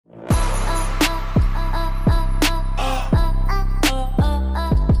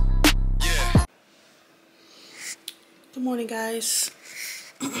Good morning, guys.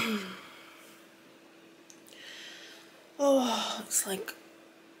 Oh, it's like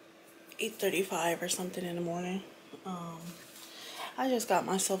 8:35 or something in the morning. I just got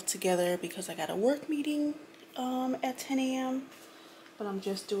myself together because I got a work meeting at 10 a.m. But I'm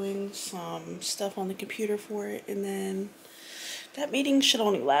just doing some stuff on the computer for it, and then that meeting should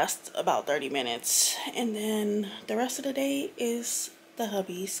only last about 30 minutes. And then the rest of the day is the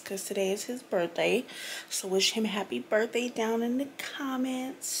hubby's, because today is his birthday. So wish him happy birthday down in the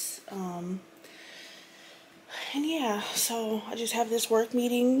comments. And yeah, so I just have this work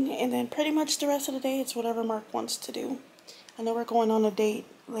meeting, and then pretty much the rest of the day it's whatever Mark wants to do. I know we're going on a date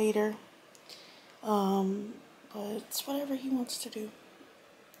later, but it's whatever he wants to do.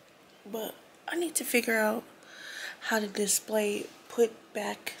 But I need to figure out how to put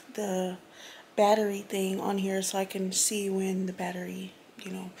back the battery thing on here so I can see when the battery,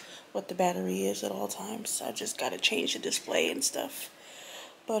 what the battery is at all times. I just gotta change the display and stuff.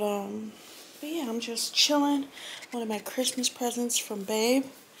 But yeah, I'm just chilling. One of my Christmas presents from Babe.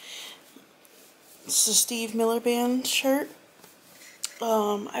 It's a Steve Miller Band shirt.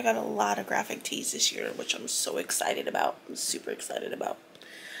 I got a lot of graphic tees this year, which I'm so excited about. I'm super excited about.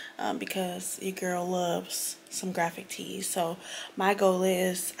 Because your girl loves some graphic tees. So my goal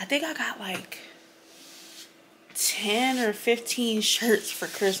is, I think I got like 10 or 15 shirts for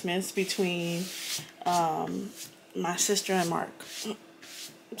Christmas between my sister and Mark.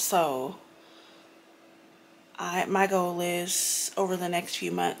 So my goal is over the next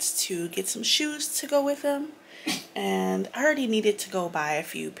few months to get some shoes to go with them. And I already needed to go buy a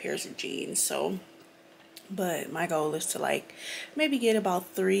few pairs of jeans, but my goal is to maybe get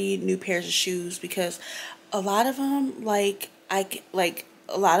about 3 new pairs of shoes, because a lot of them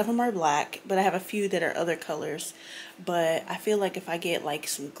a lot of them are black, but I have a few that are other colors. But I feel like if I get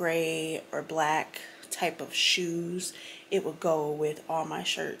some gray or black type of shoes, it would go with all my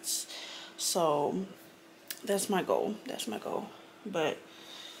shirts. So that's my goal. But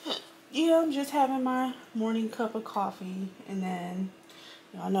yeah, I'm just having my morning cup of coffee, and then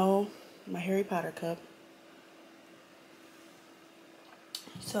y'all know my Harry Potter cup.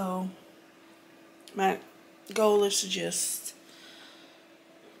 So my goal is to just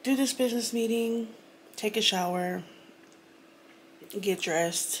do this business meeting, take a shower, get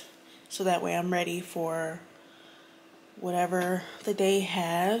dressed, so that way I'm ready for whatever the day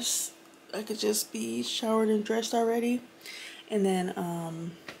has. I could just be showered and dressed already, and then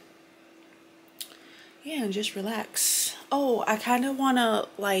yeah, and just relax. Oh, I kind of want to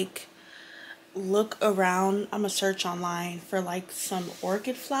look around. I'm gonna search online for some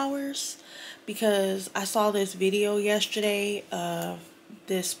orchid flowers, because I saw this video yesterday of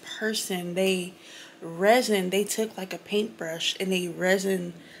this person. They took a paintbrush and they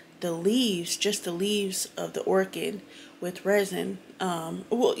resin the leaves, just the leaves of the orchid, with resin.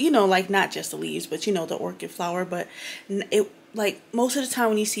 Well, not just the leaves, but the orchid flower. But it, most of the time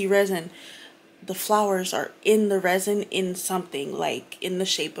when you see resin, the flowers are in the resin in something, in the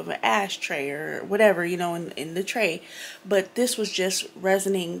shape of an ashtray or whatever, in the tray. But this was just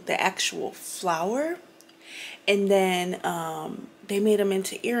resining the actual flower. And then they made them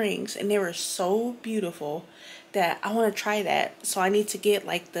into earrings, and they were so beautiful that I want to try that. So I need to get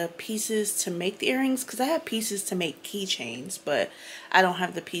the pieces to make the earrings, because I have pieces to make keychains, but I don't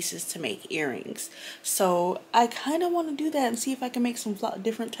have the pieces to make earrings. So I kind of want to do that and see if I can make some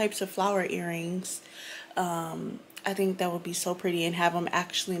different types of flower earrings. I think that would be so pretty, and have them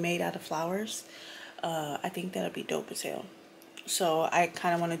actually made out of flowers. I think that would be dope as hell. So I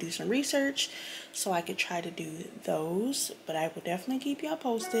kind of want to do some research so I could try to do those. But I will definitely keep y'all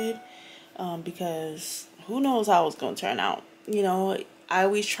posted, because who knows how it's going to turn out. I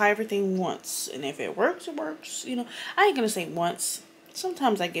always try everything once, and if it works, it works. I ain't going to say once.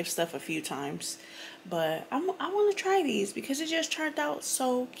 Sometimes I give stuff a few times. But I want to try these because it just turned out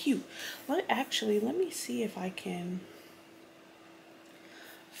so cute. Let me see if I can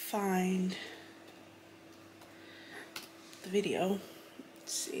find the video.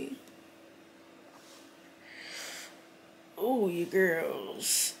 Let's see. Oh, you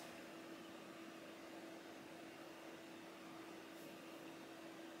girls.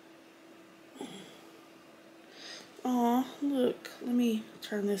 Aw, look. Let me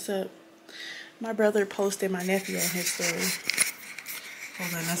turn this up. My brother posted my nephew on his story.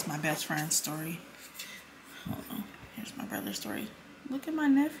 Hold on, that's my best friend's story. Hold on. Here's my brother's story. Look at my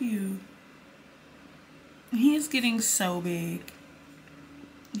nephew. He is getting so big.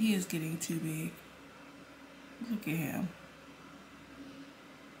 He is getting too big. Look at him.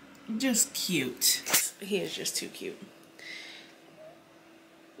 Just cute. He is just too cute.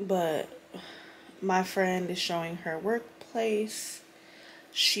 But my friend is showing her workplace.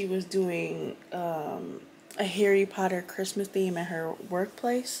 She was doing a Harry Potter Christmas theme at her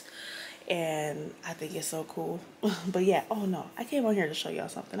workplace, and I think it's so cool. But yeah, oh no, I came on here to show y'all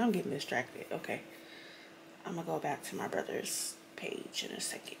something. I'm getting distracted. Okay, I'm gonna go back to my brother's page in a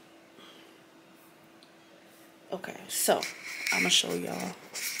second. Okay, so I'm gonna show y'all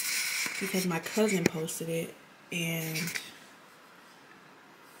because my cousin posted it, and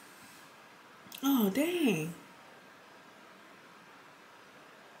oh dang.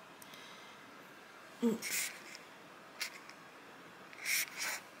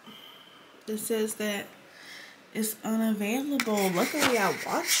 It says that it's unavailable. Luckily I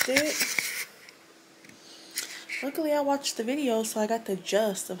watched it. Luckily I watched the video, so I got the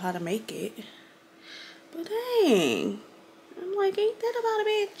gist of how to make it. But dang, I'm like, ain't that about a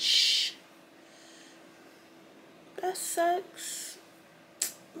bitch? That sucks.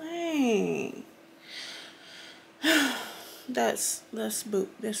 Dang. That's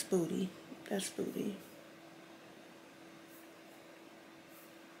booty. That's booty.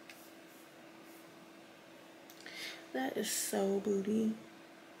 That is so booty.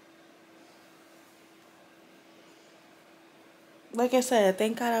 Like I said,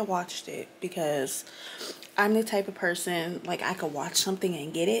 thank God I watched it, because I'm the type of person, like, I could watch something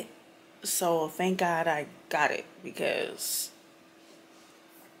and get it. So thank God I got it, because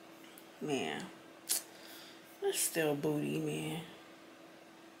man, that's still booty, man.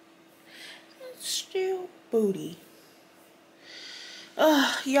 It's still booty.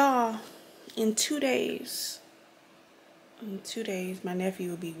 Y'all, in 2 days, my nephew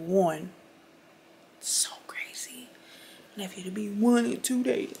will be 1. So crazy. My nephew to be 1 in 2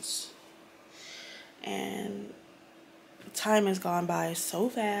 days. And time has gone by so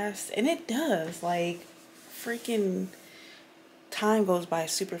fast, and it does, like, freaking time goes by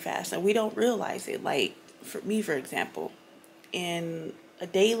super fast, and we don't realize it. Like, for me, for example, in a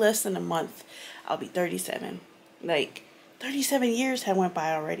day less than a month, I'll be 37. Like, 37 years have went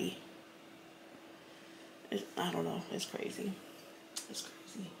by already. I don't know. It's crazy. It's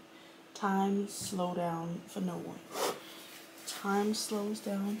crazy. Time slow down for no one. Time slows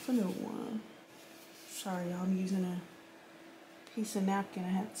down for no one. Sorry, y'all, I'm using a piece of napkin. I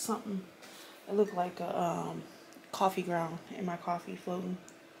had something that looked like a coffee ground in my coffee floating.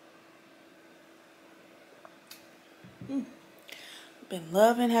 Been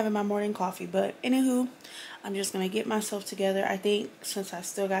loving having my morning coffee, but anywho, I'm just gonna get myself together. I think since I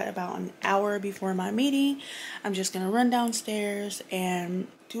still got about an hour before my meeting, I'm just gonna run downstairs and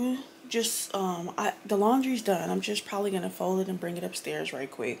do just the laundry's done. I'm just probably gonna fold it and bring it upstairs right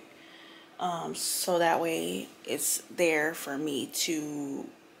quick, so that way it's there for me to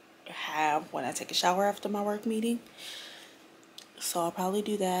have when I take a shower after my work meeting. So I'll probably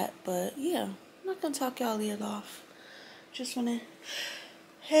do that. But yeah, I'm not gonna talk y'all ears off. Just want to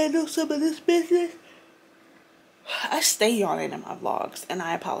handle some of this business. I stay yawning in my vlogs, and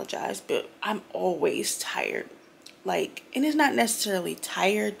I apologize, but I'm always tired. Like, and it's not necessarily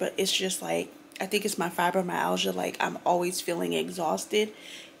tired, but it's just like, I think it's my fibromyalgia. Like, I'm always feeling exhausted,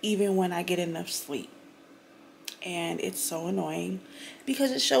 even when I get enough sleep. And it's so annoying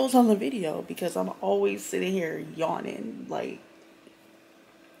because it shows on the video, because I'm always sitting here yawning, like,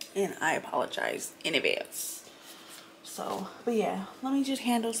 and I apologize in advance. So, but yeah, let me just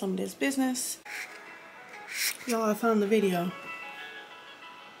handle some of this business. Y'all, I found the video.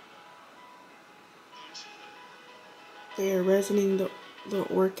 They're resining the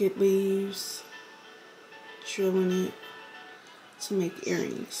orchid leaves, drilling it to make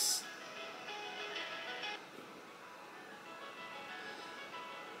earrings.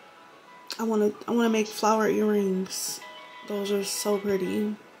 I wanna make flower earrings. Those are so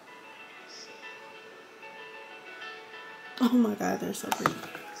pretty. Oh my God, they're so pretty.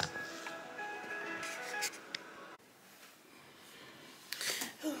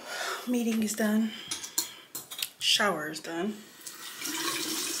 Meeting is done. Shower is done.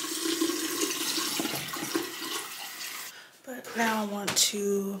 But now I want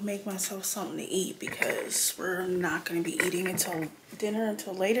to make myself something to eat, because we're not going to be eating until dinner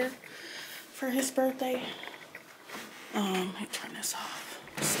until later for his birthday. Let me turn this off.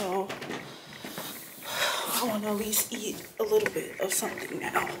 So I want to at least eat a little bit of something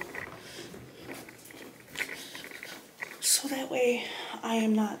now, so that way I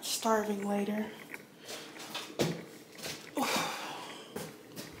am not starving later.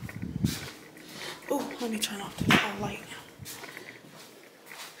 Oh, let me turn off this whole light.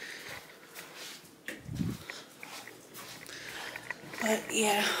 But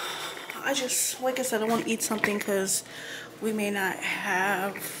yeah, I just, like I said, I want to eat something, because we may not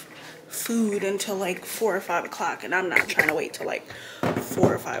have food until like 4 or 5 o'clock, and I'm not trying to wait till like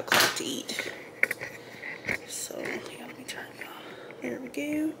 4 or 5 o'clock to eat. So yeah, let me turn it on. There we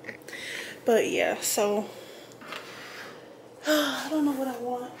go. But yeah, so I don't know what I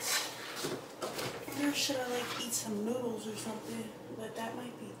want. Or should I like eat some noodles or something? But that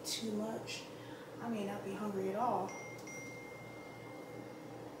might be too much. I may not be hungry at all.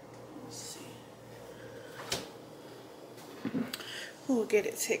 Let's see. Who will get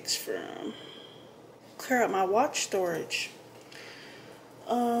it text from? Clear out my watch storage.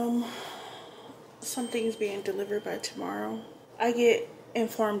 Something's being delivered by tomorrow. I get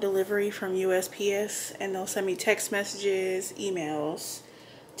informed delivery from USPS, and they'll send me text messages, emails,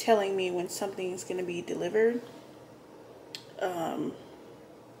 telling me when something's gonna be delivered.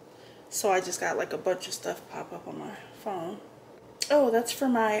 So I just got like a bunch of stuff pop up on my phone. Oh, that's for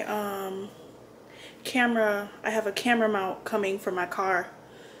my camera. I have a camera mount coming for my car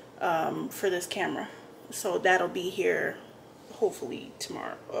for this camera. So that'll be here hopefully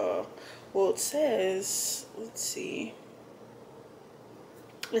tomorrow. Well, it says, let's see.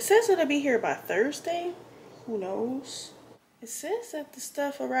 It says it'll be here by Thursday. Who knows? It says that the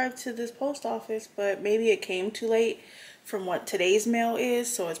stuff arrived to this post office, but maybe it came too late from what today's mail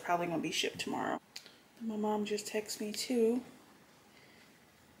is, so it's probably gonna be shipped tomorrow. My mom just texted me too.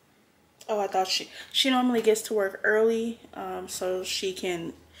 Oh, I thought she normally gets to work early, so she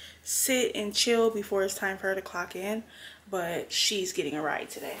can sit and chill before it's time for her to clock in, but she's getting a ride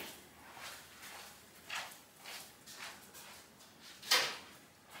today.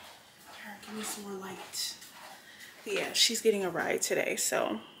 Here, give me some more light. But yeah, she's getting a ride today,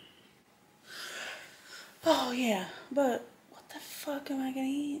 so. Oh yeah, but what the fuck am I gonna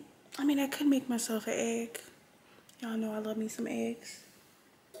eat? I mean, I could make myself an egg. Y'all know I love me some eggs.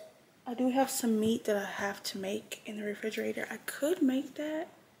 I do have some meat that I have to make in the refrigerator. I could make that.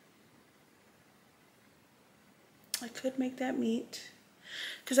 I could make that meat.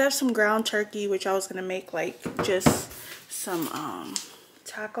 Because I have some ground turkey, which I was gonna make like just some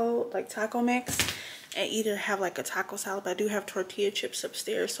taco mix. And either have like a taco salad, but I do have tortilla chips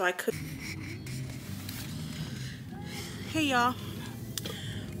upstairs, so I could. Hey y'all,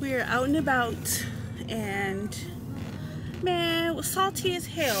 we are out and about, and man, it was salty as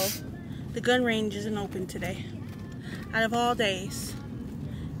hell. The gun range isn't open today. Out of all days,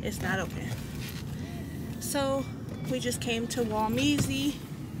 it's not open. So we just came to Walmeasy,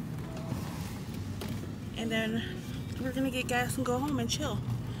 and then we're gonna get gas and go home and chill.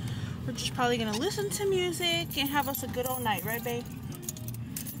 We're just probably gonna listen to music and have us a good old night, right babe?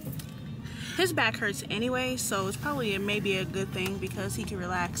 His back hurts anyway, so it's probably maybe a good thing because he can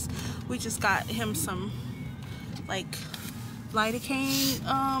relax. We just got him some like lidocaine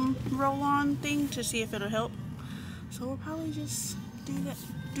roll-on thing to see if it'll help. So we'll probably just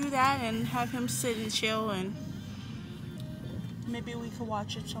do that and have him sit and chill, and maybe we could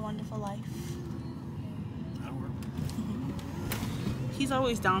watch It's a Wonderful Life. That'll work. He's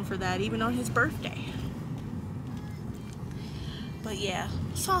always down for that, even on his birthday. But yeah,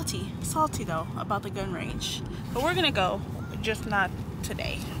 salty though about the gun range. But we're gonna go, just not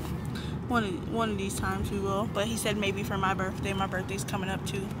today. One of these times we will. But he said maybe for my birthday. My birthday's coming up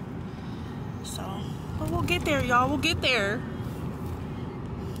too. So, but we'll get there, y'all. We'll get there.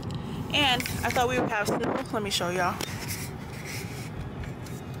 And I thought we would have snow. Let me show y'all.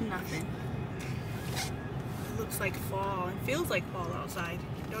 Nothing. It looks like fall. It feels like fall outside.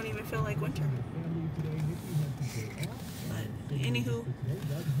 It don't even feel like winter. Anywho,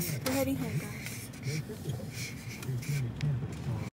 we're heading home, guys.